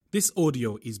This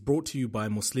audio is brought to you by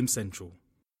Muslim Central.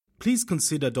 Please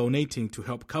consider donating to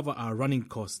help cover our running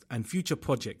costs and future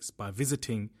projects by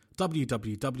visiting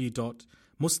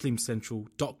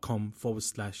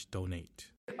www.muslimcentral.com/donate.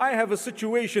 I have a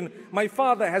situation, my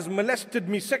father has molested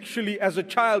me sexually as a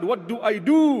child, what do I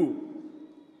do?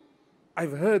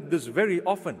 I've heard this very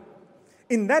often.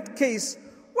 In that case,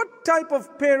 what type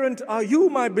of parent are you,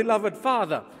 my beloved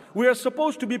father? We are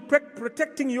supposed to be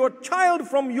protecting your child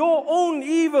from your own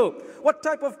evil. What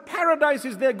type of paradise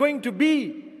is there going to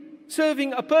be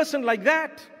serving a person like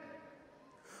that,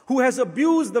 who has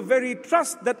abused the very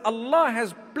trust that Allah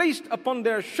has placed upon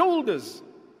their shoulders?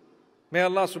 May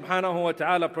Allah subhanahu wa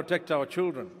ta'ala protect our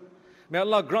children. May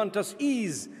Allah grant us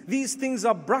ease. These things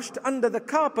are brushed under the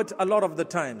carpet a lot of the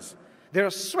times. They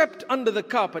are swept under the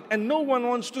carpet and no one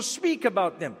wants to speak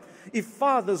about them. If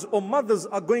fathers or mothers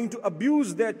are going to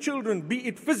abuse their children, be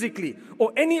it physically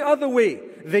or any other way,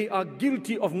 they are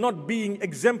guilty of not being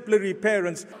exemplary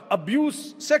parents,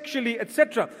 abuse sexually,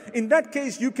 etc. In that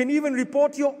case, you can even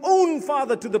report your own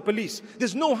father to the police.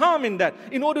 There's no harm in that,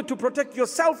 in order to protect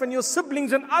yourself and your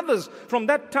siblings and others from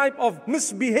that type of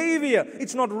misbehavior.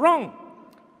 It's not wrong.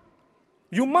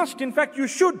 You must, in fact, you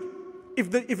should.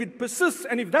 If it persists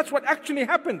and if that's what actually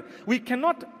happened, we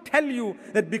cannot tell you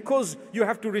that because you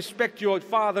have to respect your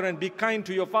father and be kind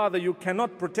to your father, you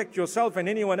cannot protect yourself and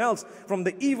anyone else from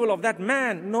the evil of that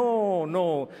man.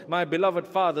 No, my beloved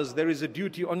fathers, there is a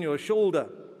duty on your shoulder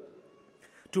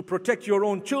to protect your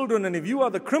own children, and if you are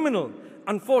the criminal,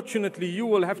 unfortunately you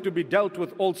will have to be dealt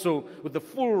with also with the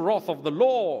full wrath of the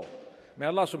law. May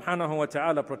Allah subhanahu wa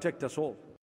ta'ala protect us all.